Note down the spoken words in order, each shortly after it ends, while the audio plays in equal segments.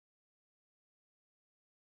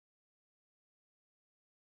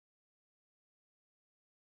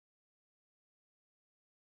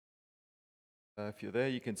If you're there,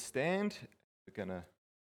 you can stand. We're going to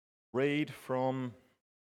read from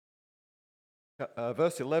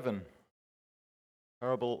verse 11,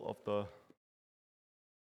 parable of the.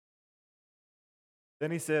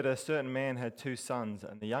 Then he said, a certain man had two sons,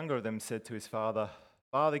 and the younger of them said to his father,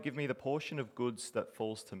 Father, give me the portion of goods that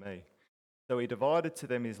falls to me. So he divided to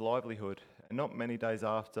them his livelihood, and not many days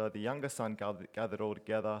after, the younger son gathered all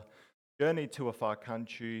together, journeyed to a far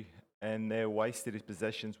country, and there wasted his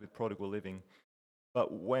possessions with prodigal living.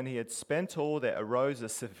 But when he had spent all, there arose a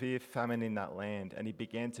severe famine in that land, and he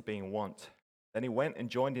began to be in want. Then he went and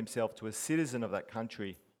joined himself to a citizen of that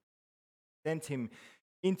country, sent him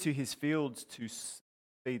into his fields to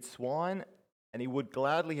feed swine, and he would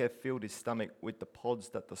gladly have filled his stomach with the pods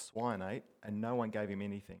that the swine ate, and no one gave him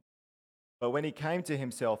anything. But when he came to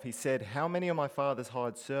himself, he said, How many of my father's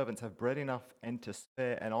hired servants have bread enough and to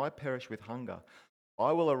spare, and I perish with hunger?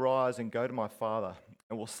 I will arise and go to my father,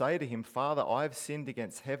 and will say to him, Father, I have sinned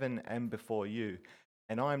against heaven and before you,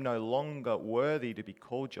 and I am no longer worthy to be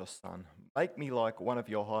called your son. Make me like one of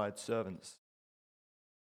your hired servants.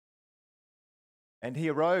 And he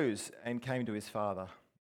arose and came to his father.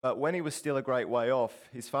 But when he was still a great way off,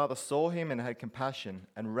 his father saw him and had compassion,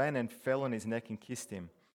 and ran and fell on his neck and kissed him.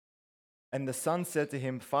 And the son said to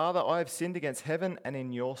him, Father, I have sinned against heaven and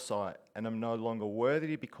in your sight, and am no longer worthy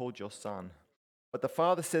to be called your son. But the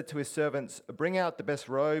father said to his servants, Bring out the best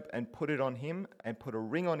robe and put it on him, and put a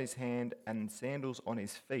ring on his hand and sandals on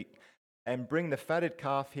his feet. And bring the fatted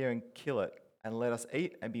calf here and kill it, and let us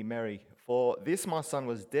eat and be merry. For this my son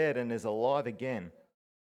was dead and is alive again.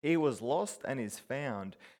 He was lost and is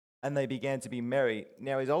found. And they began to be merry.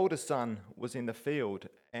 Now his older son was in the field,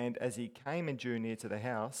 and as he came and drew near to the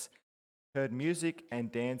house, heard music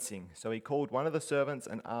and dancing. So he called one of the servants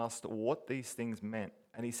and asked what these things meant.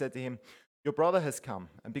 And he said to him, Your brother has come,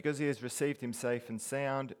 and because he has received him safe and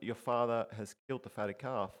sound, your father has killed the fatted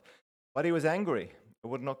calf. But he was angry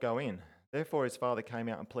and would not go in. Therefore his father came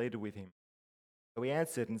out and pleaded with him. So he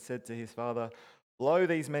answered and said to his father, Lo,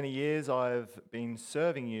 these many years I have been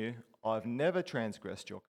serving you. I have never transgressed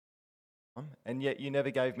your command, and yet you never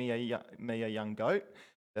gave me a young goat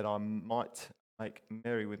that I might make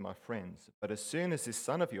merry with my friends. But as soon as this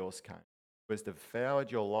son of yours came, who has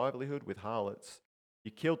devoured your livelihood with harlots,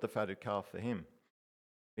 you killed the fatted calf for him.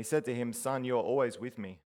 He said to him, Son, you are always with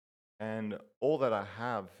me, and all that I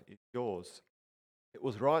have is yours. It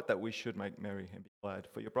was right that we should make merry and be glad,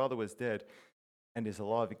 for your brother was dead and is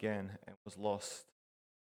alive again and was lost.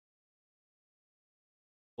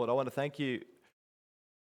 Lord, I want to thank you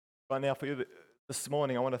right now for you this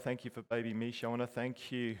morning. I want to thank you for baby Misha. I want to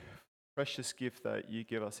thank you precious gift that you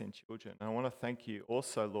give us in children. And I want to thank you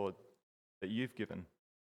also, Lord, that you've given.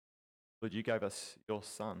 Lord, you gave us your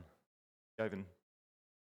son. You gave a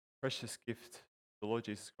precious gift, the Lord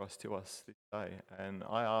Jesus Christ, to us this day. And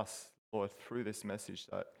I ask, Lord, through this message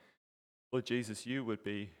that, Lord Jesus, you would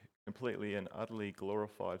be completely and utterly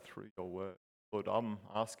glorified through your word. Lord, I'm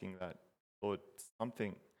asking that, Lord,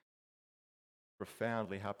 something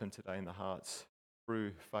profoundly happen today in the hearts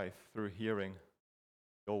through faith, through hearing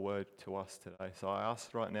your word to us today. So I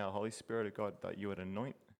ask right now, Holy Spirit of God, that you would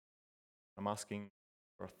anoint. I'm asking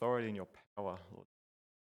for authority in your power, Lord.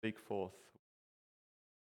 Speak forth.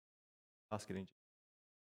 Ask it in Jesus.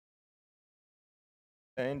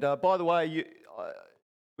 And by the way,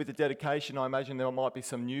 with the dedication, I imagine there might be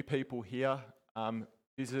some new people here,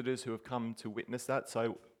 visitors who have come to witness that.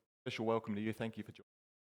 So special welcome to you. Thank you for joining.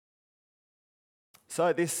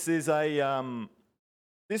 So this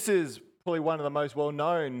is probably one of the most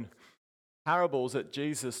well-known parables that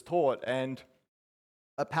Jesus taught, and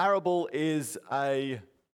a parable is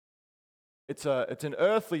it's an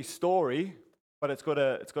earthly story, but it's got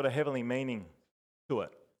a heavenly meaning to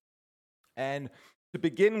it. And to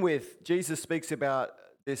begin with, Jesus speaks about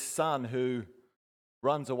this son who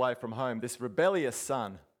runs away from home, this rebellious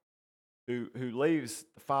son who leaves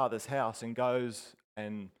the father's house and goes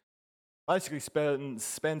and basically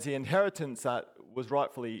spends the inheritance that was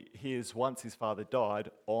rightfully his once his father died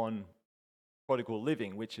on prodigal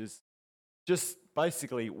living, which is just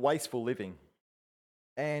basically wasteful living.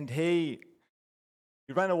 And he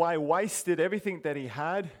ran away, wasted everything that he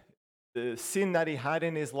had, the sin that he had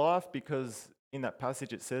in his life, because in that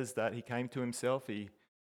passage it says that he came to himself. He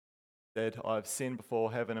said, I've sinned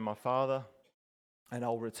before heaven and my father, and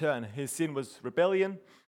I'll return. His sin was rebellion,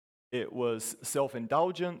 it was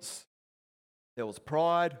self-indulgence, there was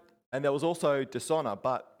pride, and there was also dishonor.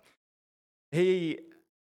 But he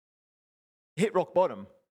hit rock bottom.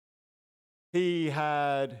 He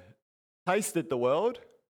had tasted the world.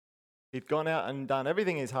 He'd gone out and done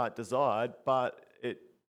everything his heart desired, but it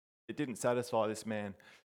didn't satisfy this man.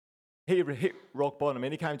 he hit rock bottom,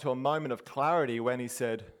 and he came to a moment of clarity when he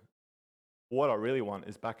said, what I really want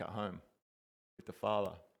is back at home with the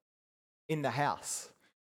Father, in the house.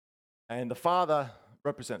 And the Father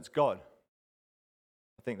represents God.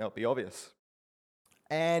 I think that would be obvious.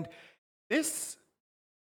 And this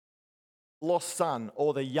lost son,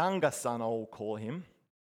 or the younger son, I'll call him,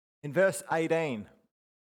 in verse 18,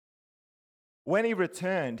 when he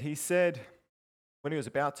returned, he said, when he was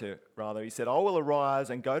about to, rather, he said, I will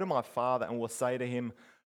arise and go to my father and will say to him,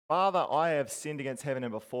 Father, I have sinned against heaven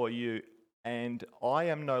and before you, and I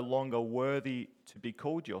am no longer worthy to be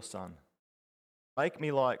called your son. Make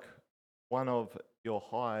me like one of your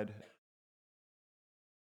hired.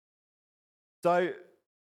 So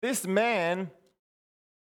this man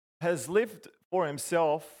has lived for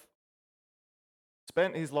himself,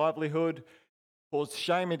 spent his livelihood, caused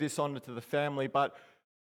shame and dishonor to the family, but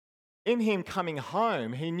in him coming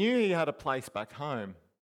home, he knew he had a place back home.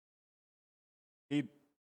 He'd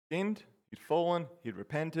sinned, he'd fallen, he'd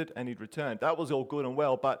repented, and he'd returned. That was all good and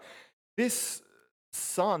well, but this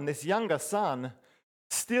son, this younger son,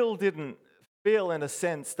 still didn't feel in a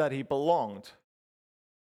sense that he belonged,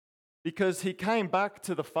 because he came back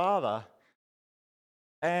to the Father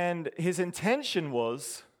and his intention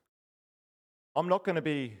was, I'm not going to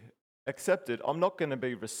be accepted. I'm not going to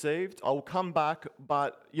be received. I'll come back,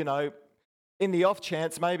 but, in the off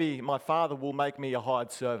chance, maybe my father will make me a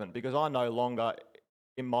hired servant, because I no longer,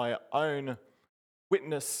 in my own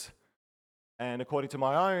witness and according to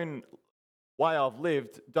my own way I've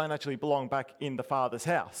lived, don't actually belong back in the Father's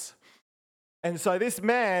house. And so this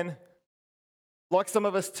man, like some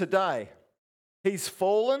of us today, he's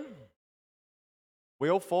fallen. We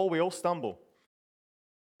all fall, we all stumble.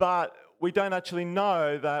 But we don't actually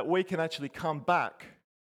know that we can actually come back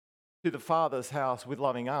to the Father's house with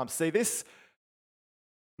loving arms. See, this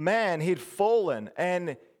man, he'd fallen,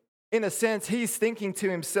 and in a sense, he's thinking to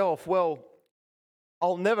himself, well,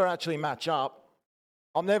 I'll never actually match up.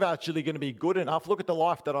 I'm never actually going to be good enough. Look at the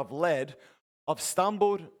life that I've led. I've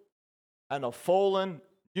stumbled and I've fallen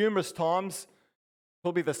numerous times.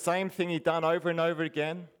 Probably the same thing he'd done over and over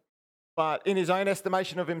again. But in his own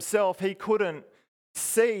estimation of himself, he couldn't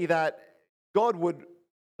see that God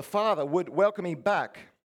the Father would welcome him back.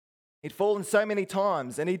 He'd fallen so many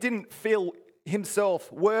times and he didn't feel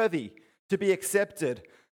himself worthy to be accepted.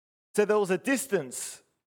 So there was a distance,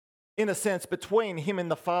 in a sense, between him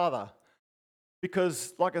and the Father.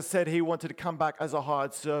 Because, like I said, he wanted to come back as a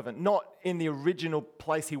hired servant, not in the original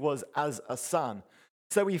place he was as a son.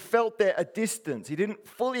 So he felt there a distance. He didn't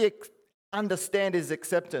fully understand his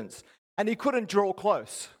acceptance. And he couldn't draw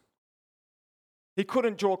close. He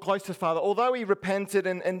couldn't draw close to Father. Although he repented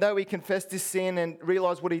and though he confessed his sin and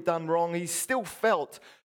realized what he'd done wrong, he still felt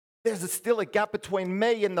there's still a gap between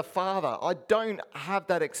me and the Father. I don't have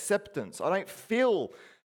that acceptance. I don't feel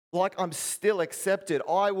like I'm still accepted.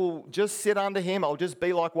 I will just sit under him. I'll just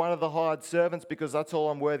be like one of the hired servants because that's all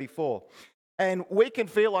I'm worthy for. And we can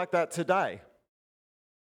feel like that today.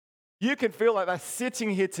 You can feel like that sitting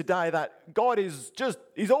here today, that God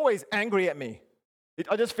he's always angry at me.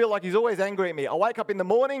 I just feel like he's always angry at me. I wake up in the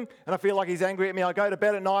morning and I feel like he's angry at me. I go to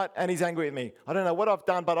bed at night and he's angry at me. I don't know what I've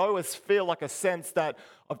done, but I always feel like a sense that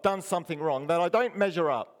I've done something wrong, that I don't measure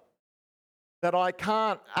up, that I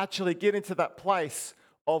can't actually get into that place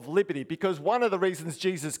of liberty. Because one of the reasons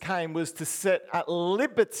Jesus came was to set at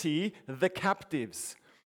liberty the captives.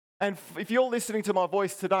 And if you're listening to my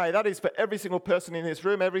voice today, that is for every single person in this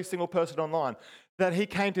room, every single person online, that he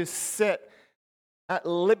came to set at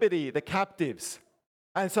liberty the captives.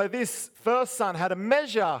 And so this first son had a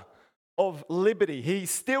measure of liberty. He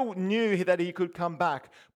still knew that he could come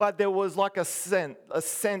back, but there was like a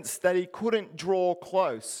sense that he couldn't draw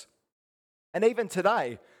close. And even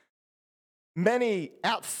today, many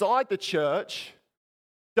outside the church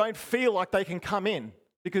don't feel like they can come in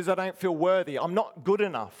because they don't feel worthy. I'm not good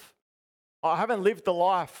enough. I haven't lived the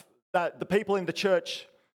life that the people in the church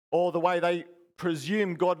or the way they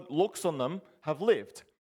presume God looks on them have lived.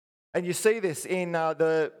 And you see this in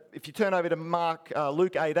if you turn over to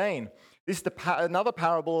Luke 18, this is another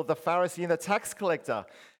parable of the Pharisee and the tax collector.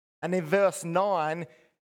 And in verse 9,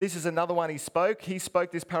 this is another one he spoke. He spoke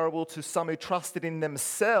this parable to some who trusted in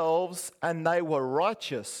themselves and they were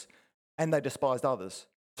righteous and they despised others.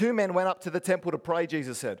 Two men went up to the temple to pray,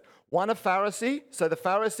 Jesus said. One a Pharisee. So the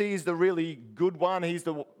Pharisee is the really good one. He's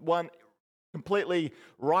the one completely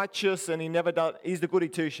righteous and he's the goody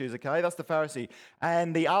two-shoes, okay? That's the Pharisee.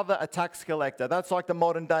 And the other a tax collector. That's like the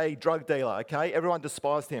modern day drug dealer, okay? Everyone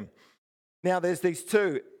despised him. Now there's these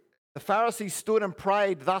two. The Pharisee stood and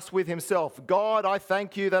prayed thus with himself, God, I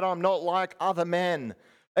thank you that I'm not like other men,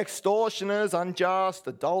 extortioners, unjust,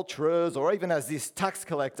 adulterers, or even as this tax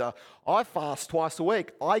collector, I fast twice a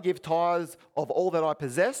week. I give tithes of all that I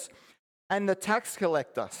possess. And the tax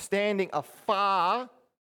collector, standing afar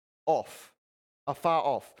off,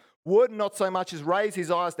 would not so much as raise his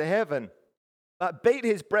eyes to heaven, but beat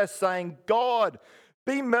his breast, saying, God,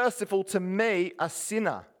 be merciful to me, a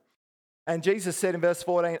sinner. And Jesus said in verse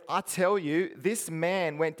 14, I tell you, this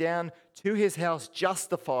man went down to his house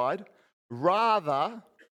justified rather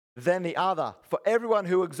than the other. For everyone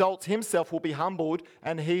who exalts himself will be humbled,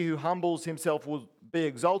 and he who humbles himself will be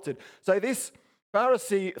exalted. So this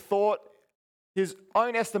Pharisee thought his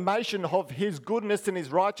own estimation of his goodness and his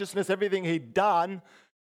righteousness, everything he'd done,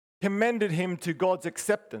 commended him to God's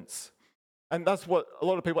acceptance. And that's what a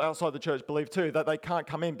lot of people outside the church believe too, that they can't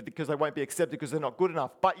come in because they won't be accepted because they're not good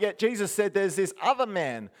enough. But yet Jesus said there's this other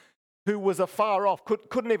man who was afar off,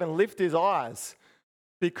 couldn't even lift his eyes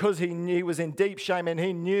because he was in deep shame and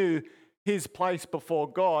he knew his place before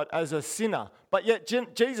God as a sinner. But yet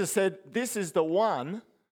Jesus said this is the one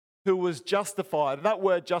who was justified. That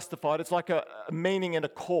word justified, it's like a meaning in a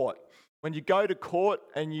court. When you go to court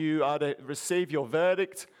and you are to receive your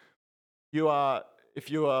verdict,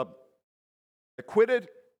 if you are acquitted,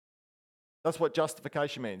 that's what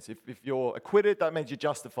justification means. If you're acquitted, that means you're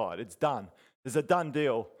justified. It's done. There's a done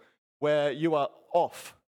deal where you are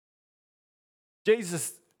off.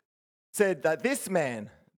 Jesus said that this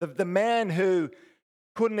man, the man who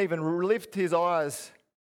couldn't even lift his eyes,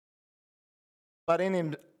 but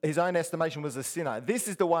in his own estimation was a sinner, this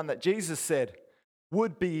is the one that Jesus said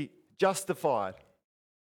would be justified.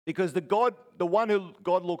 Because the one who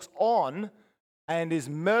God looks on and is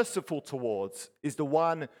merciful towards is the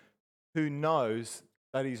one who knows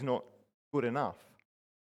that he's not good enough.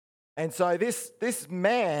 And so this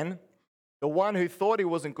man, the one who thought he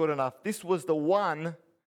wasn't good enough, this was the one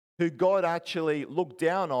who God actually looked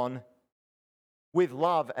down on with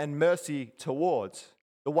love and mercy towards.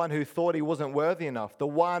 The one who thought he wasn't worthy enough, the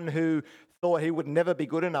one who thought he would never be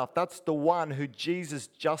good enough. That's the one who Jesus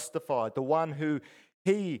justified, the one who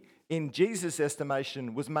he, in Jesus'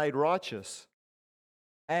 estimation, was made righteous.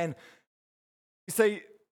 And you see,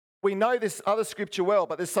 we know this other scripture well,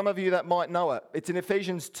 but there's some of you that might know it. It's in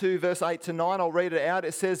Ephesians 2, verse 8 to 9. I'll read it out.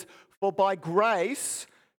 It says, for by grace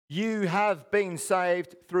you have been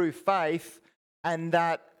saved through faith, and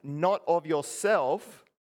that not of yourself.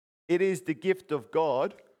 It is the gift of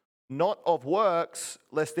God, not of works,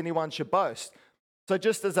 lest anyone should boast. So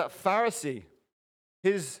just as that Pharisee,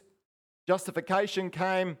 his justification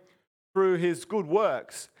came through his good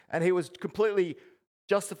works, and he was completely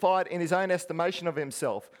justified in his own estimation of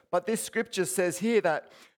himself. But this scripture says here that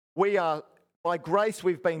we are, by grace,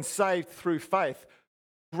 we've been saved through faith.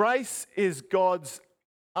 Grace is God's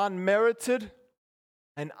unmerited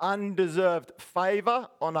and undeserved favor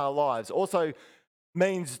on our lives. Also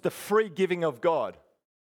means the free giving of God.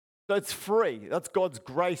 So it's free. That's God's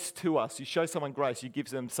grace to us. You show someone grace, you give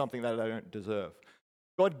them something that they don't deserve.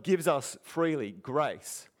 God gives us freely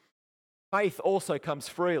grace. Faith also comes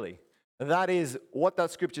freely. That is what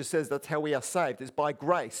that scripture says. That's how we are saved, is by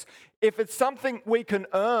grace. If it's something we can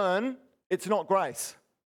earn, it's not grace.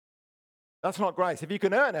 That's not grace. If you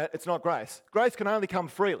can earn it, it's not grace. Grace can only come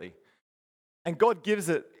freely. And God gives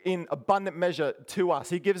it in abundant measure to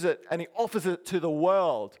us. He gives it and He offers it to the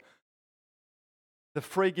world. The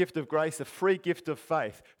free gift of grace, the free gift of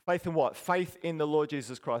faith. Faith in what? Faith in the Lord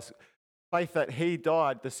Jesus Christ. Faith that He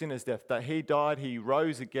died the sinner's death, that He died, He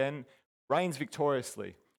rose again, reigns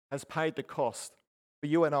victoriously, has paid the cost for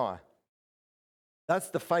you and I. That's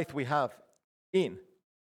the faith we have in.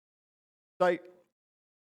 So,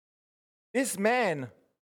 this man,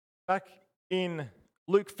 back in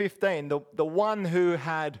Luke 15, the one who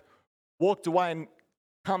had walked away and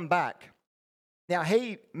come back, now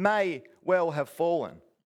he may well have fallen.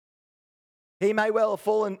 He may well have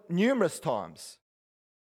fallen numerous times.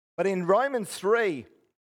 But in Romans 3,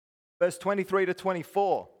 verse 23 to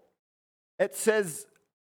 24, it says,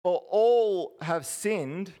 for all have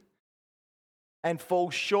sinned and fall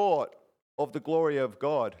short of the glory of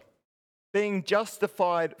God, being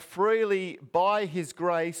justified freely by His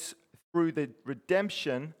grace through the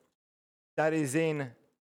redemption that is in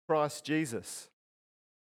Christ Jesus.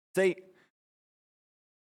 See,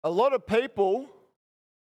 a lot of people,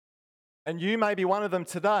 and you may be one of them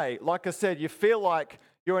today, like I said, you feel like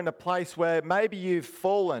you're in a place where maybe you've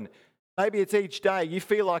fallen. Maybe it's each day you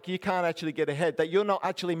feel like you can't actually get ahead, that you're not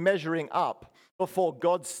actually measuring up before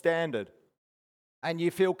God's standard. And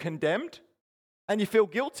you feel condemned and you feel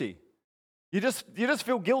guilty. You just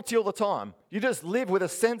feel guilty all the time. You just live with a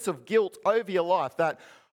sense of guilt over your life that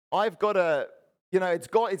I've got to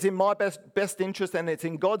it's in my best interest, and it's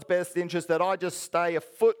in God's best interest that I just stay a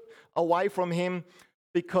foot away from him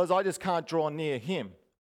because I just can't draw near him.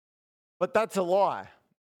 But that's a lie.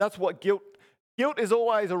 That's what guilt is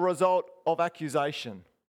always a result of accusation.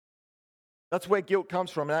 That's where guilt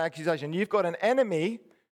comes from, an accusation. You've got an enemy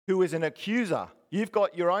who is an accuser. You've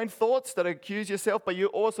got your own thoughts that accuse yourself, but you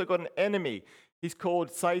also got an enemy. He's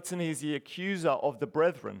called Satan. He's the accuser of the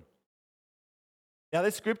brethren. Now,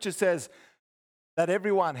 this scripture says that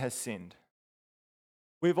everyone has sinned.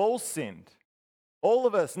 We've all sinned. All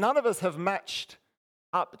of us, none of us have matched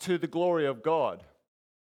up to the glory of God.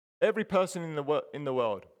 Every person in the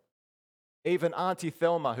world, even Auntie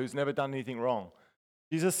Thelma, who's never done anything wrong,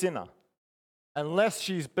 she's a sinner. Unless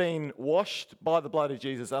she's been washed by the blood of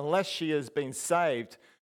Jesus, unless she has been saved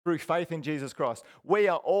through faith in Jesus Christ, we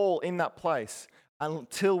are all in that place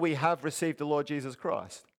until we have received the Lord Jesus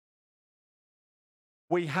Christ.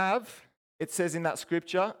 We have, it says in that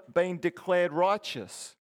scripture, been declared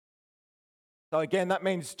righteous. So again, that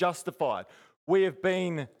means justified. We have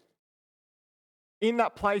been in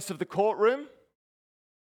that place of the courtroom.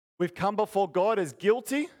 We've come before God as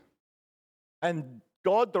guilty, and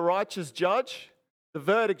God, the righteous judge, the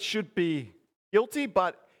verdict should be guilty,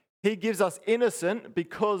 but he gives us innocent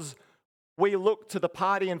because we look to the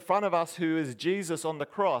party in front of us who is Jesus on the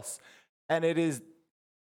cross, and it is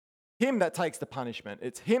him that takes the punishment.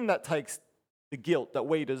 It's him that takes the guilt that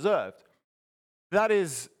we deserved. That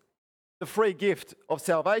is the free gift of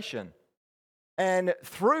salvation. And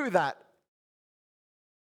through that,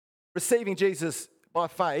 receiving Jesus by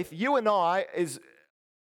faith, you and I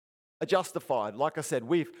are justified. Like I said,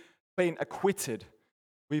 we've been acquitted.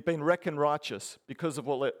 We've been reckoned righteous because of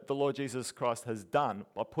what the Lord Jesus Christ has done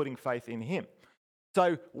by putting faith in him.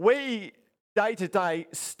 So we, day to day,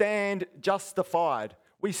 stand justified.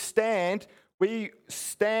 We stand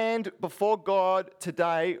before God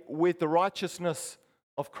today with the righteousness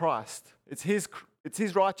of Christ. It's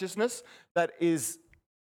his righteousness that is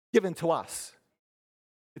given to us.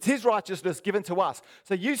 It's his righteousness given to us.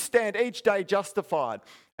 So you stand each day justified.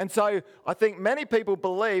 And so I think many people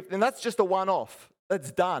believe, and that's just a one-off.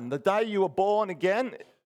 That's done. The day you were born again,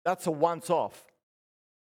 that's a once-off.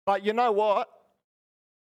 But you know what?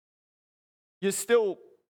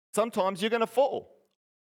 Sometimes you're going to fall.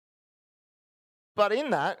 But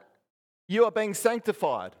in that, you are being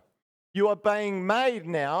sanctified. You are being made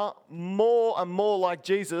now more and more like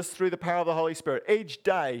Jesus through the power of the Holy Spirit. Each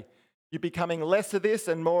day, you're becoming less of this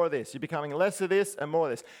and more of this. You're becoming less of this and more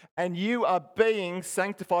of this. And you are being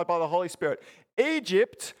sanctified by the Holy Spirit.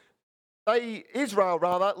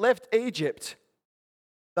 Israel left Egypt.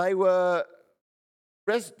 They were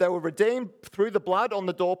redeemed through the blood on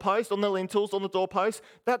the doorpost, on the lintels, on the doorpost.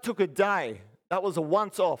 That took a day. That was a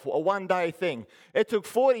once-off, a one-day thing. It took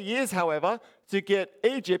 40 years, however, to get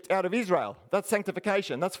Egypt out of Israel. That's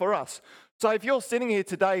sanctification. That's for us. So if you're sitting here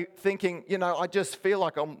today thinking, I just feel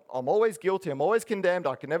like I'm always guilty, I'm always condemned,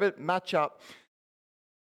 I can never match up,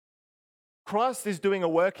 Christ is doing a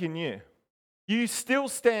work in you. You still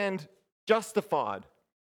stand justified.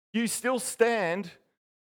 You still stand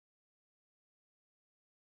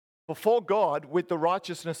before God with the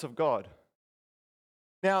righteousness of God.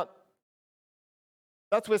 Now,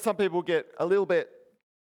 that's where some people get a little bit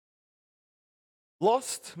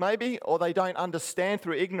lost, maybe, or they don't understand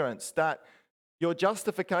through ignorance that your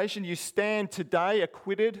justification, you stand today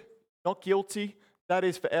acquitted, not guilty, that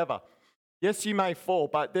is forever. Yes, you may fall,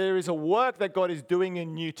 but there is a work that God is doing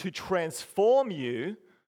in you to transform you.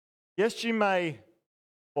 Yes, you may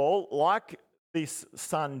fall like this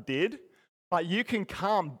son did, but you can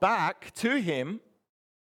come back to him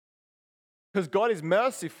because God is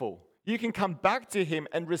merciful. You can come back to him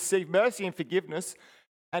and receive mercy and forgiveness,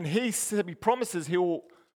 and he promises he will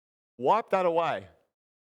wipe that away.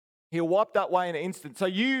 He'll wipe that away in an instant. So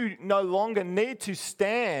you no longer need to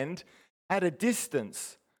stand at a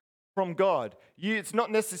distance from God. It's not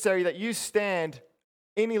necessary that you stand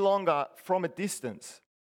any longer from a distance,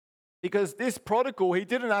 because this prodigal, he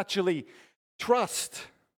didn't actually trust.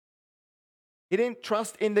 He didn't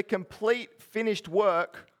trust in the complete finished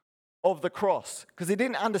work of the cross because he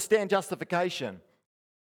didn't understand justification.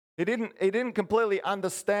 He didn't completely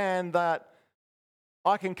understand that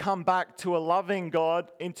I can come back to a loving God,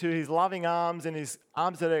 into his loving arms, and his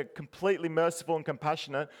arms that are completely merciful and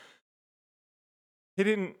compassionate. He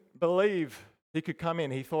didn't believe he could come in.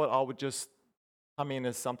 He thought I would just come in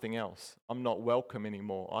as something else. I'm not welcome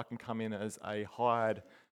anymore. I can come in as a hired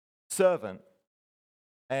servant.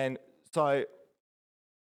 And so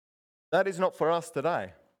that is not for us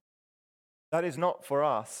today. That is not for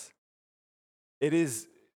us. It is,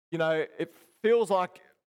 it feels like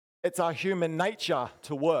it's our human nature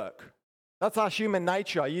to work. That's our human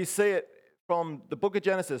nature. You see it from the book of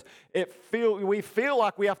Genesis. We feel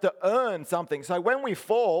like we have to earn something. So when we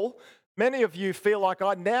fall, many of you feel like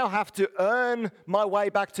I now have to earn my way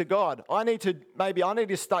back to God. I need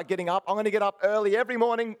to start getting up. I'm going to get up early every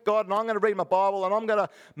morning, God, and I'm going to read my Bible, and I'm going to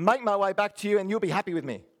make my way back to you, and you'll be happy with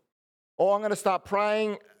me. Or I'm going to start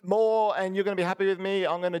praying more, and you're going to be happy with me.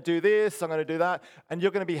 I'm going to do this, I'm going to do that, and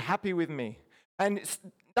you're going to be happy with me. And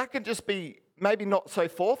that could just be maybe not so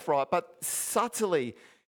forthright, but subtly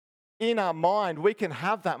in our mind, we can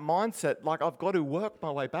have that mindset like, I've got to work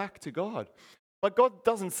my way back to God. But God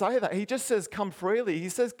doesn't say that. He just says, come freely. He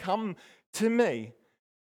says, come to me.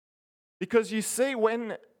 Because you see,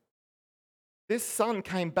 when this son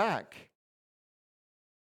came back,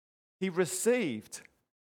 he received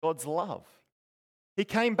God's love. He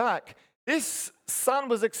came back. This son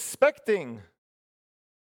was expecting,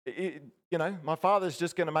 my father's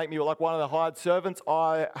just going to make me like one of the hired servants.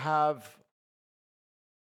 I have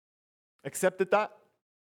accepted that.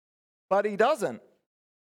 But he doesn't.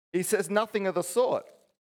 He says nothing of the sort.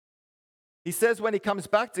 He says when he comes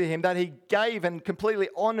back to him that he gave and completely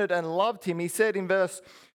honored and loved him. He said in verse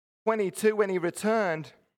 22 when he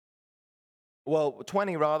returned,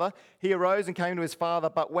 20 rather, he arose and came to his father,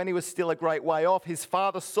 but when he was still a great way off, his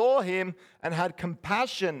father saw him and had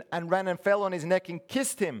compassion and ran and fell on his neck and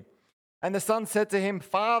kissed him. And the son said to him,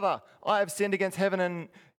 Father, I have sinned against heaven and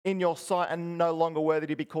in your sight and no longer worthy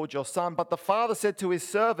to be called your son. But the father said to his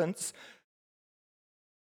servants,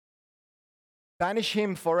 banish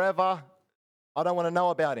him forever. I don't want to know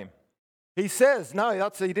about him. He says,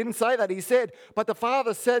 he didn't say that. He said, but the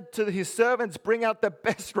father said to his servants, bring out the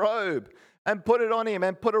best robe and put it on him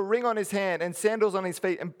and put a ring on his hand and sandals on his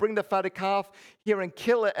feet and bring the fatted calf here and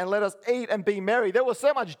kill it and let us eat and be merry. There was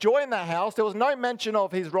so much joy in that house. There was no mention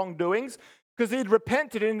of his wrongdoings because he'd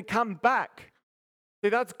repented and come back. See,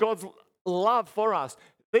 that's God's love for us.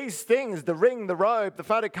 These things, the ring, the robe, the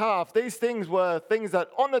fatted calf, these things were things that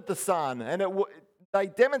honored the son, and they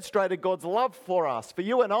demonstrated God's love for us, for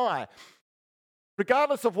you and I,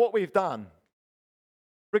 regardless of what we've done.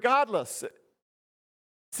 Regardless,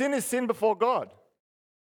 sin is sin before God.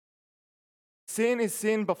 Sin is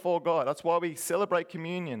sin before God. That's why we celebrate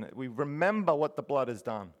communion. We remember what the blood has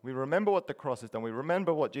done. We remember what the cross has done. We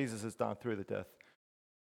remember what Jesus has done through the death.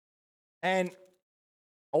 And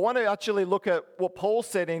I want to actually look at what Paul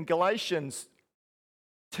said in Galatians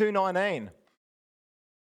 2:19.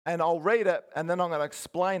 And I'll read it and then I'm going to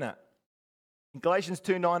explain it. In Galatians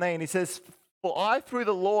 2:19, he says, for I through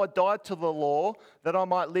the law died to the law that I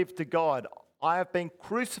might live to God. I have been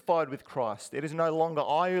crucified with Christ. It is no longer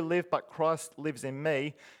I who live, but Christ lives in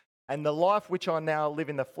me. And the life which I now live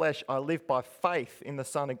in the flesh, I live by faith in the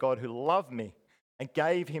Son of God who loved me and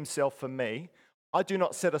gave himself for me. I do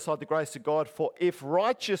not set aside the grace of God, for if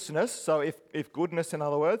righteousness, so if goodness in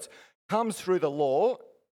other words, comes through the law,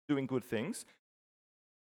 doing good things,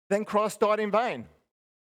 then Christ died in vain.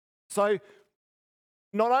 So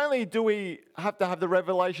not only do we have to have the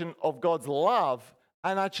revelation of God's love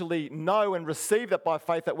and actually know and receive that by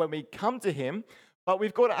faith that when we come to him, but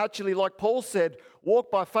we've got to actually, like Paul said,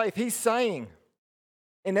 walk by faith. He's saying,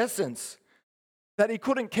 in essence, that he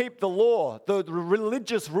couldn't keep the law, the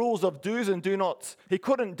religious rules of do's and do nots. He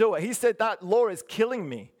couldn't do it. He said that law is killing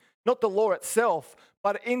me. Not the law itself,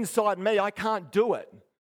 but inside me, I can't do it.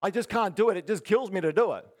 I just can't do it. It just kills me to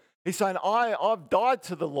do it. He's saying, I've died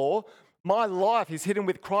to the law. My life is hidden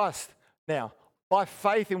with Christ now by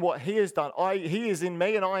faith in what he has done. He is in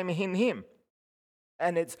me and I am in him.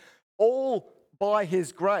 And it's all by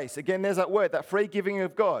his grace. Again, there's that word, that free giving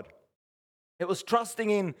of God. It was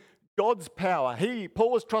trusting in God's power.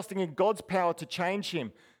 Paul was trusting in God's power to change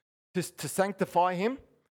him, to sanctify him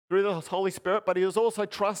through the Holy Spirit, but he was also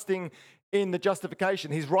trusting in the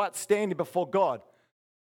justification, his right standing before God.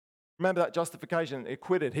 Remember that justification,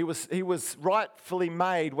 acquitted. He was rightfully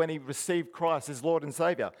made when he received Christ as Lord and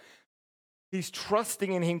Savior. He's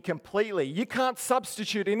trusting in him completely. You can't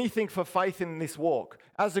substitute anything for faith in this walk.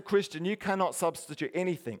 As a Christian, you cannot substitute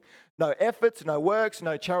anything. No efforts, no works,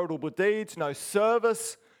 no charitable deeds, no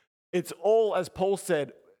service. It's all, as Paul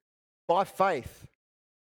said, by faith.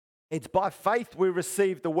 It's by faith we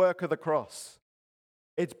receive the work of the cross.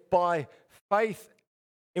 It's by faith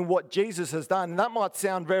in what Jesus has done. And that might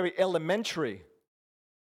sound very elementary.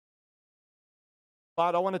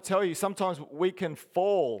 But I want to tell you, sometimes we can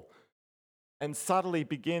fall and subtly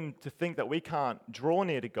begin to think that we can't draw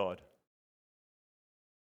near to God.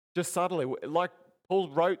 Just subtly, like Paul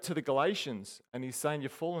wrote to the Galatians, and he's saying,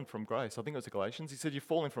 you've fallen from grace. I think it was the Galatians. He said, you've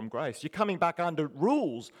fallen from grace. You're coming back under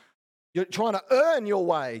rules. You're trying to earn your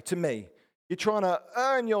way to me. You're trying to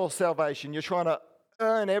earn your salvation. You're trying to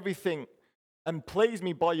earn everything and please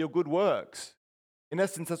me by your good works. In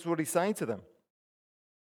essence, that's what he's saying to them.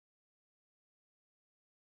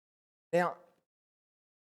 Now,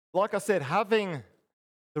 like I said, having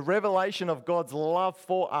the revelation of God's love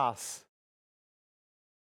for us,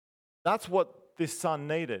 that's what this son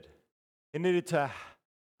needed. He needed to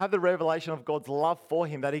have the revelation of God's love for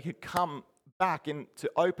him, that he could come back into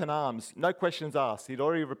open arms, no questions asked. He'd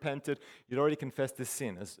already repented, he'd already confessed his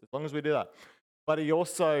sin, as long as we do that. But he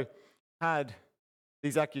also had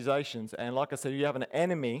these accusations, and like I said, you have an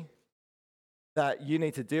enemy that you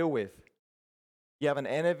need to deal with. You have an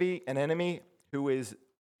enemy who is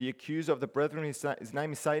the accuser of the brethren. His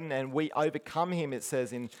name is Satan, and we overcome him, it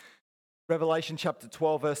says in Revelation chapter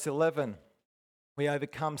 12, verse 11. We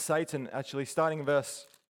overcome Satan, actually, starting in verse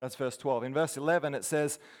 12. In verse 11, it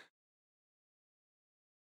says,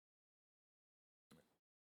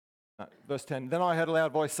 verse 10, then I heard a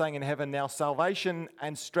loud voice saying in heaven, now salvation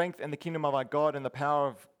and strength and the kingdom of our God and the power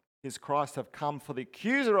of his Christ have come, for the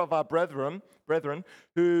accuser of our brethren,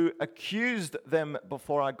 who accused them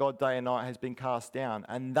before our God day and night, has been cast down.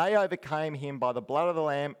 And they overcame him by the blood of the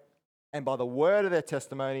Lamb and by the word of their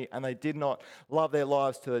testimony, and they did not love their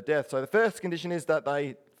lives to the death. So the first condition is that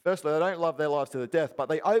they don't love their lives to the death, but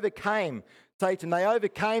they overcame Satan. They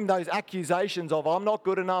overcame those accusations of, I'm not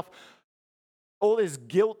good enough, all this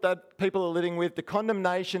guilt that people are living with, the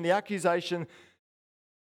condemnation, the accusation.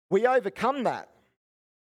 We overcome that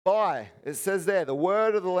by, it says there, the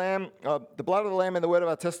word of the Lamb, the blood of the Lamb and the word of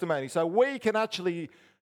our testimony. So we can actually,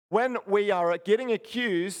 when we are getting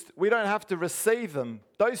accused, we don't have to receive them.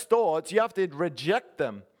 Those thoughts, you have to reject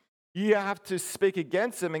them. You have to speak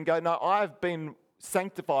against them and go, no, I've been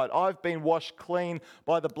sanctified. I've been washed clean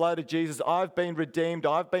by the blood of Jesus. I've been redeemed.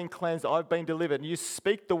 I've been cleansed. I've been delivered. And you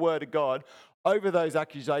speak the word of God over those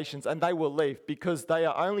accusations and they will leave, because they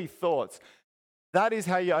are only thoughts. That is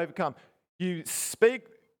how you overcome. You speak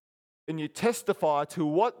and you testify to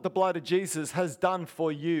what the blood of Jesus has done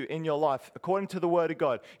for you in your life, according to the word of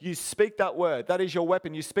God. You speak that word. That is your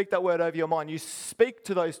weapon. You speak that word over your mind. You speak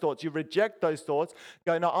to those thoughts. You reject those thoughts.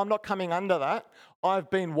 Go, no, I'm not coming under that.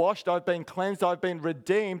 I've been washed. I've been cleansed. I've been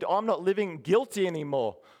redeemed. I'm not living guilty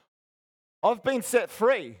anymore. I've been set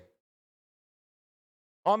free.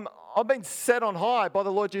 I've been set on high by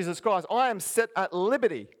the Lord Jesus Christ. I am set at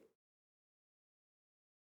liberty.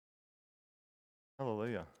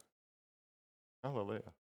 Hallelujah.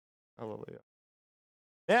 Hallelujah. Hallelujah.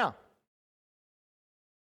 Now,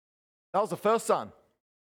 that was the first son.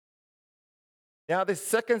 Now, this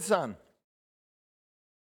second son,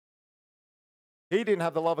 he didn't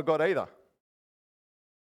have the love of God either.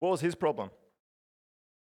 What was his problem?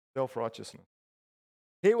 Self-righteousness.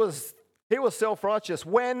 He was self-righteous.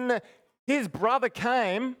 When his brother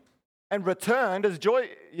came and returned as joy,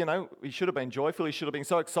 he should have been joyful. He should have been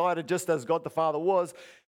so excited, just as God the Father was.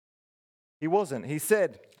 He wasn't. He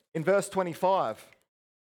said in verse 25,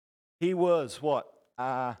 he was what?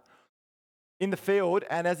 In the field,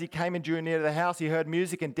 and as he came and drew near to the house, he heard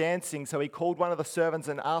music and dancing. So he called one of the servants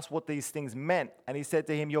and asked what these things meant. And he said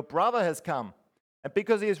to him, your brother has come, and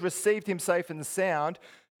because he has received him safe and sound,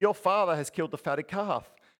 your father has killed the fatted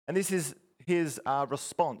calf. And this is his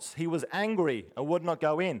response. He was angry and would not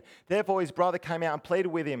go in. Therefore his brother came out and pleaded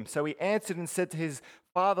with him. So he answered and said to his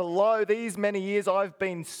father, lo, these many years I've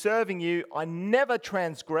been serving you. I never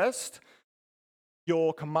transgressed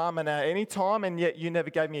your commandment at any time, and yet you never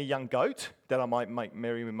gave me a young goat that I might make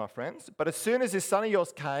merry with my friends. But as soon as this son of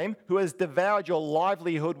yours came, who has devoured your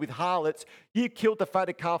livelihood with harlots, you killed the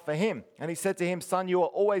fatted calf for him. And he said to him, son, you are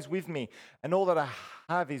always with me, and all that I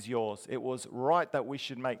have is yours. It was right that we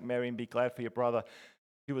should make merry and be glad for your brother.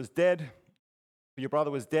 He was dead, your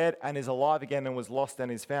brother was dead and is alive again, and was lost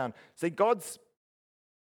and is found. See, God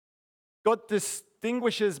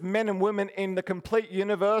distinguishes men and women in the complete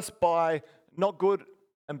universe by not good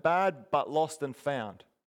and bad, but lost and found.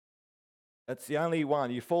 That's the only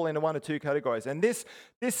one. You fall into one or two categories. And this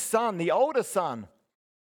son, the older son,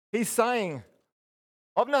 he's saying,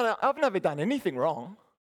 I've never done anything wrong.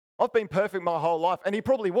 I've been perfect my whole life. And he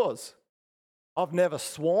probably was. I've never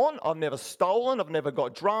sworn. I've never stolen. I've never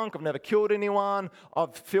got drunk. I've never killed anyone.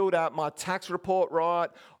 I've filled out my tax report right.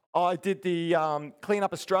 I did the Clean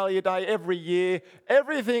Up Australia Day every year.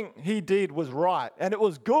 Everything he did was right, and it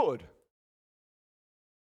was good.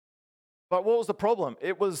 But what was the problem?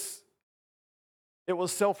 It was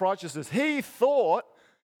self-righteousness. He thought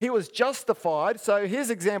he was justified. So his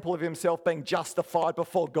example of himself being justified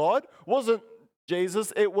before God wasn't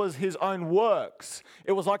Jesus. It was his own works.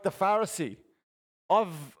 It was like the Pharisee.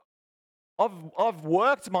 I've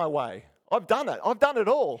worked my way. I've done it. I've done it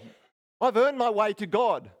all. I've earned my way to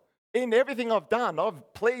God. In everything I've done,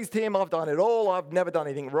 I've pleased him, I've done it all, I've never done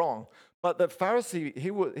anything wrong. But the Pharisee,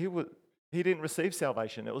 he didn't receive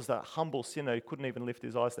salvation. It was that humble sinner who couldn't even lift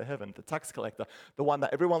his eyes to heaven, the tax collector, the one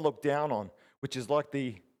that everyone looked down on, which is like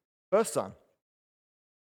the first son.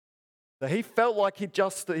 So he felt like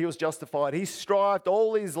he was justified. He strived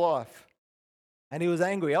all his life. And he was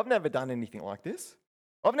angry. I've never done anything like this.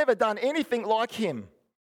 I've never done anything like him.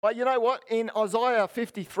 But you know what? In Isaiah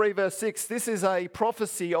 53 verse 6, this is a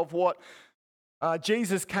prophecy of what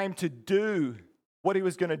Jesus came to do, what he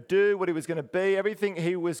was going to do, what he was going to be, everything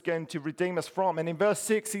he was going to redeem us from. And in verse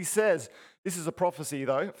 6 he says, this is a prophecy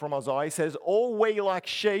though from Isaiah, he says, all we like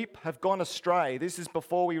sheep have gone astray. This is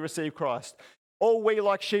before we receive Christ. All we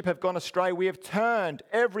like sheep have gone astray. We have turned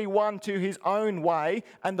every one to his own way,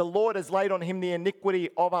 and the Lord has laid on him the iniquity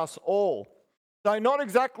of us all. So not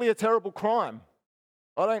exactly a terrible crime.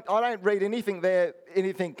 I don't read anything there,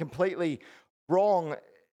 anything completely wrong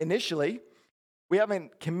initially. We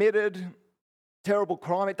haven't committed terrible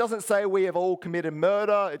crime. It doesn't say we have all committed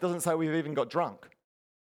murder. It doesn't say we've even got drunk.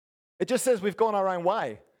 It just says we've gone our own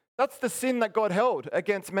way. That's the sin that God held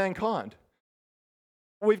against mankind.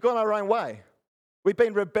 We've gone our own way. We've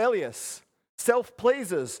been rebellious,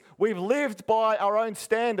 self-pleasers. We've lived by our own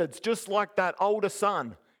standards, just like that older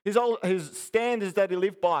son. His standards that he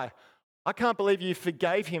lived by. I can't believe you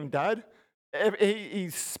forgave him, Dad.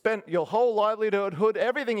 He spent your whole livelihood,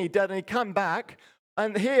 everything he did, and he come back,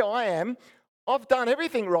 and here I am. I've done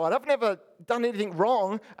everything right. I've never done anything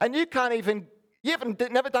wrong, and you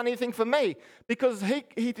haven't never done anything for me, because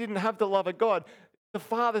he didn't have the love of God. The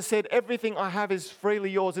Father said, everything I have is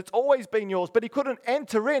freely yours. It's always been yours, but he couldn't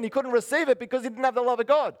enter in. He couldn't receive it because he didn't have the love of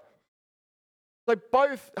God. So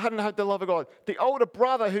both hadn't had the love of God. The older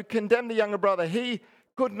brother who condemned the younger brother, he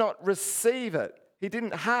could not receive it. He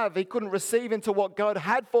couldn't receive into what God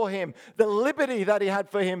had for him, the liberty that he had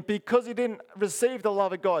for him, because he didn't receive the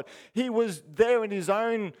love of God. He was there in his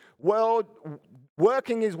own world,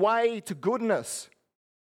 working his way to goodness.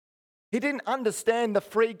 He didn't understand the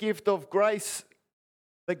free gift of grace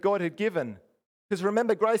that God had given. Because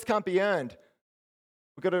remember, grace can't be earned.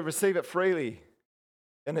 We've got to receive it freely.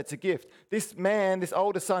 And it's a gift. This man, this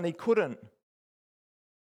older son, he couldn't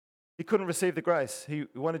receive the grace. He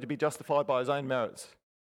wanted to be justified by his own merits.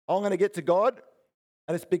 I'm going to get to God,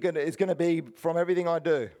 and it's going to be from everything I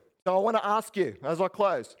do. So I want to ask you, as I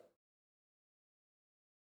close,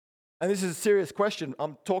 and this is a serious question.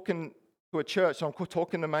 I'm talking to a church, so I'm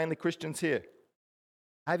talking to mainly Christians here.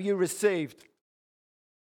 Have you received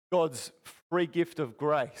God's free gift of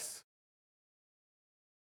grace?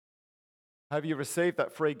 Have you received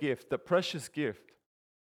that free gift, that precious gift?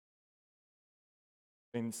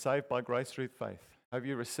 Been saved by grace through faith. Have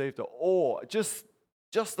you received it? Or just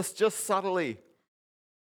subtly,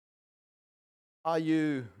 are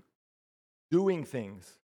you doing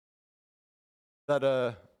things that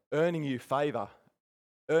are earning you favor,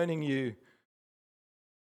 earning you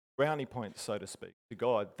brownie points, so to speak, to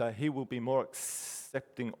God, that he will be more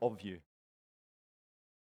accepting of you?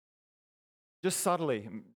 Just subtly,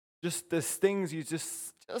 there's things you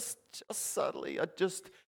just subtly,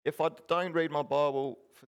 if I don't read my Bible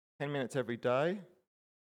for 10 minutes every day,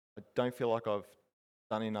 I don't feel like I've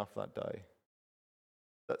done enough that day.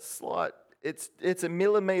 That's slight, it's a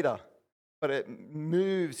millimeter, but it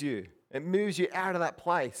moves you. It moves you out of that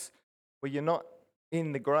place where you're not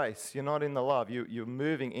in the grace, you're not in the love, you're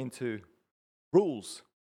moving into rules,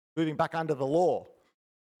 moving back under the law.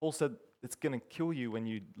 Paul said it's going to kill you when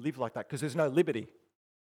you live like that because there's no liberty.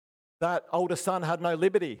 That older son had no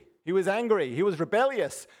liberty. He was angry. He was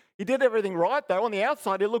rebellious. He did everything right, though. On the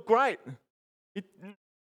outside, he looked great. He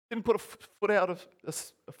didn't put a foot out of.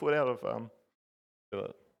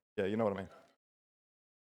 Yeah, you know what I mean.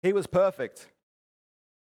 He was perfect.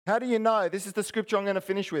 How do you know? This is the scripture I'm going to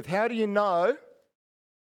finish with. How do you know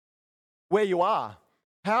where you are?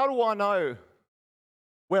 How do I know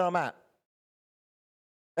where I'm at?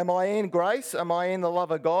 Am I in grace? Am I in the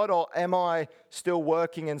love of God? Or am I still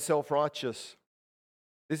working in self-righteous?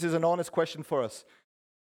 This is an honest question for us.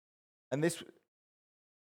 And with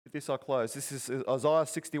this I close. This is Isaiah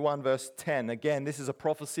 61 verse 10. Again, this is a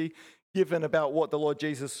prophecy given about what the Lord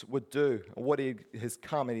Jesus would do, or what he has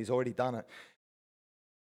come and he's already done it.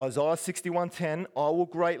 Isaiah 61:10, I will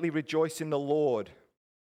greatly rejoice in the Lord.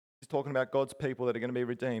 He's talking about God's people that are going to be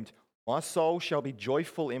redeemed. My soul shall be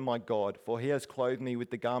joyful in my God, for he has clothed me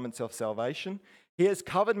with the garments of salvation. He has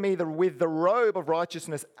covered me with the robe of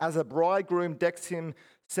righteousness, as a bridegroom decks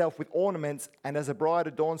himself with ornaments, and as a bride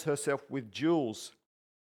adorns herself with jewels.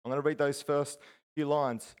 I'm going to read those first few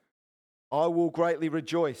lines. I will greatly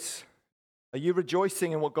rejoice. Are you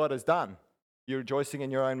rejoicing in what God has done? You're rejoicing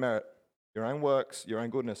in your own merit, your own works, your own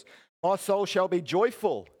goodness. My soul shall be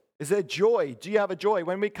joyful. Is there joy? Do you have a joy?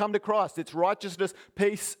 When we come to Christ, it's righteousness,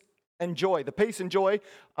 peace, and joy. The peace and joy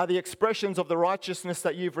are the expressions of the righteousness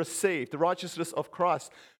that you've received, the righteousness of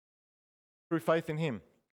Christ through faith in Him.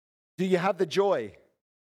 Do you have the joy?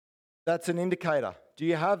 That's an indicator. Do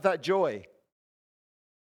you have that joy?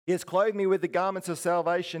 He has clothed me with the garments of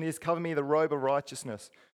salvation. He has covered me with the robe of righteousness.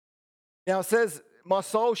 Now it says, my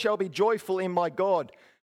soul shall be joyful in my God.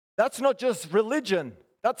 That's not just religion.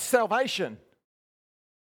 That's salvation.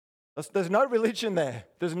 There's no religion there.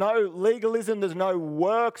 There's no legalism. There's no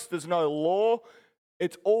works. There's no law.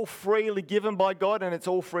 It's all freely given by God and it's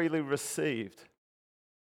all freely received.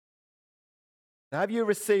 Have you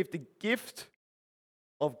received the gift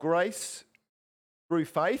of grace through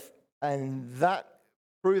faith, and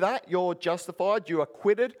through that you're justified, you're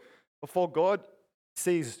acquitted before God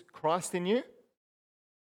sees Christ in you,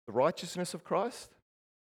 the righteousness of Christ?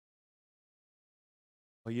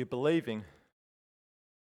 Are you believing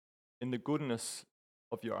in the goodness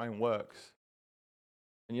of your own works?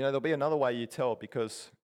 And there'll be another way you tell,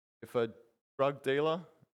 because if a drug dealer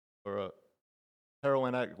or a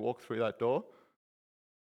heroin addict walk through that door,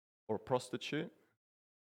 or a prostitute,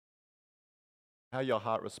 how your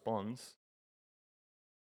heart responds,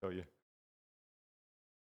 I'll tell you.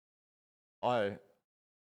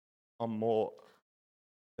 I'm more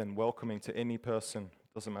than welcoming to any person.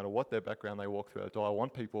 Doesn't matter what their background, they walk through that door. I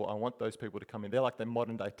want those people to come in. They're like the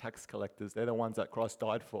modern day tax collectors. They're the ones that Christ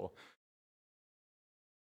died for.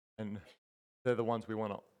 And they're the ones we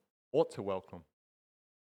ought to welcome.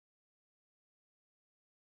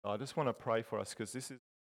 I just want to pray for us, because this is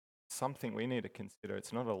something we need to consider.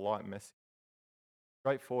 It's not a light message.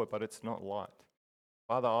 Straightforward, but it's not light.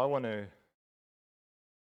 Father, I want to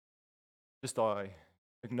I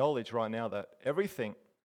acknowledge right now that everything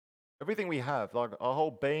we have, like our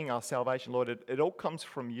whole being, our salvation, Lord, it all comes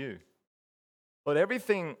from you. Lord,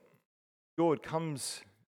 everything good comes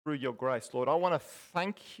through your grace. Lord, I want to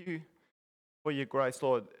thank you for your grace,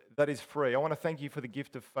 Lord, that is free. I want to thank you for the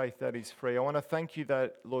gift of faith that is free. I want to thank you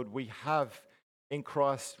that, Lord, we have in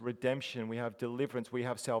Christ redemption, we have deliverance, we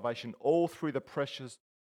have salvation, all through the precious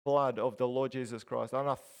blood of the Lord Jesus Christ. And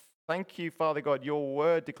I thank you, Father God, your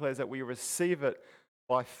word declares that we receive it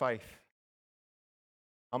by faith.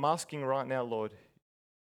 I'm asking right now, Lord,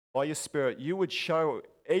 by your Spirit, you would show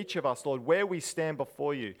each of us, Lord, where we stand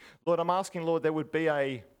before you. Lord, I'm asking, Lord, there would be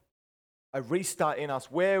a restart in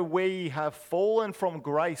us where we have fallen from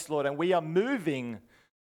grace, Lord, and we are moving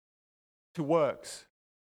to works.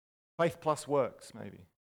 Faith plus works, maybe.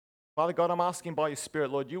 Father God, I'm asking by your Spirit,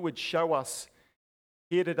 Lord, you would show us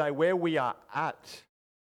here today where we are at.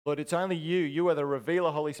 Lord, it's only you. You are the revealer,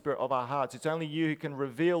 Holy Spirit, of our hearts. It's only you who can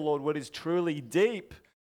reveal, Lord, what is truly deep,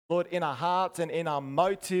 Lord, in our hearts and in our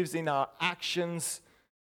motives, in our actions,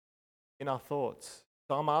 in our thoughts.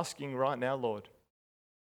 So I'm asking right now, Lord,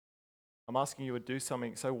 I'm asking you to do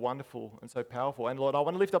something so wonderful and so powerful. And Lord, I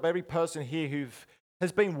want to lift up every person here who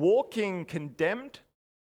has been walking condemned.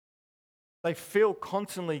 They feel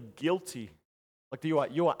constantly guilty, like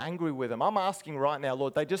you are angry with them. I'm asking right now,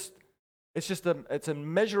 Lord, it's a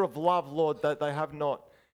measure of love, Lord, that they have not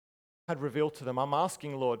had revealed to them. I'm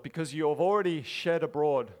asking, Lord, because you have already shed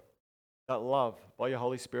abroad that love by your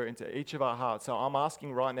Holy Spirit into each of our hearts. So I'm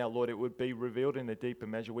asking right now, Lord, it would be revealed in a deeper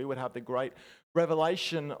measure. We would have the great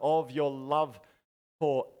revelation of your love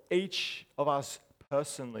for each of us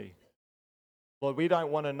personally. Lord, we don't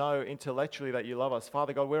want to know intellectually that you love us.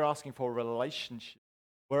 Father God, we're asking for a relationship.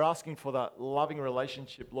 We're asking for that loving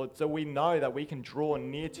relationship, Lord, so we know that we can draw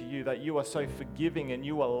near to you, that you are so forgiving and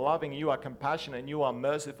you are loving, you are compassionate and you are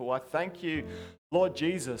merciful. I thank you, Lord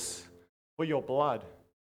Jesus, for your blood.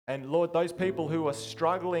 And Lord, those people who are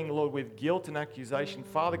struggling, Lord, with guilt and accusation,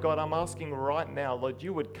 Father God, I'm asking right now, Lord,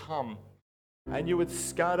 you would come and you would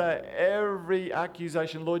scatter every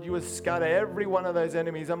accusation. Lord, you would scatter every one of those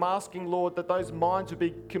enemies. I'm asking, Lord, that those minds would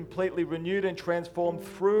be completely renewed and transformed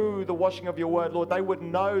through the washing of your word. Lord, they would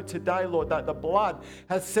know today, Lord, that the blood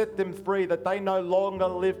has set them free, that they no longer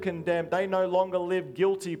live condemned. They no longer live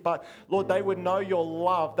guilty, but Lord, they would know your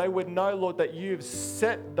love. They would know, Lord, that you've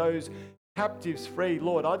set those captives free.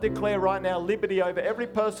 Lord, I declare right now liberty over every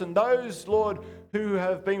person, those, Lord, who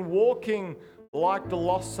have been walking like the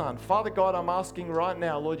lost son. Father God, I'm asking right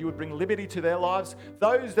now, Lord, you would bring liberty to their lives.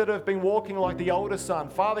 Those that have been walking like the older son,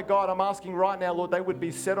 Father God, I'm asking right now, Lord, they would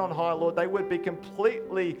be set on high, Lord. They would be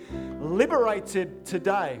completely liberated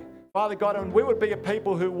today, Father God, and we would be a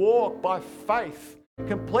people who walk by faith,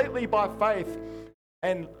 completely by faith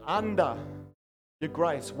and under your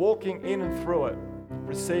grace, walking in and through it,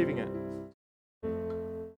 receiving it.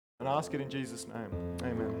 And ask it in Jesus' name.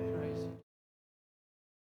 Amen.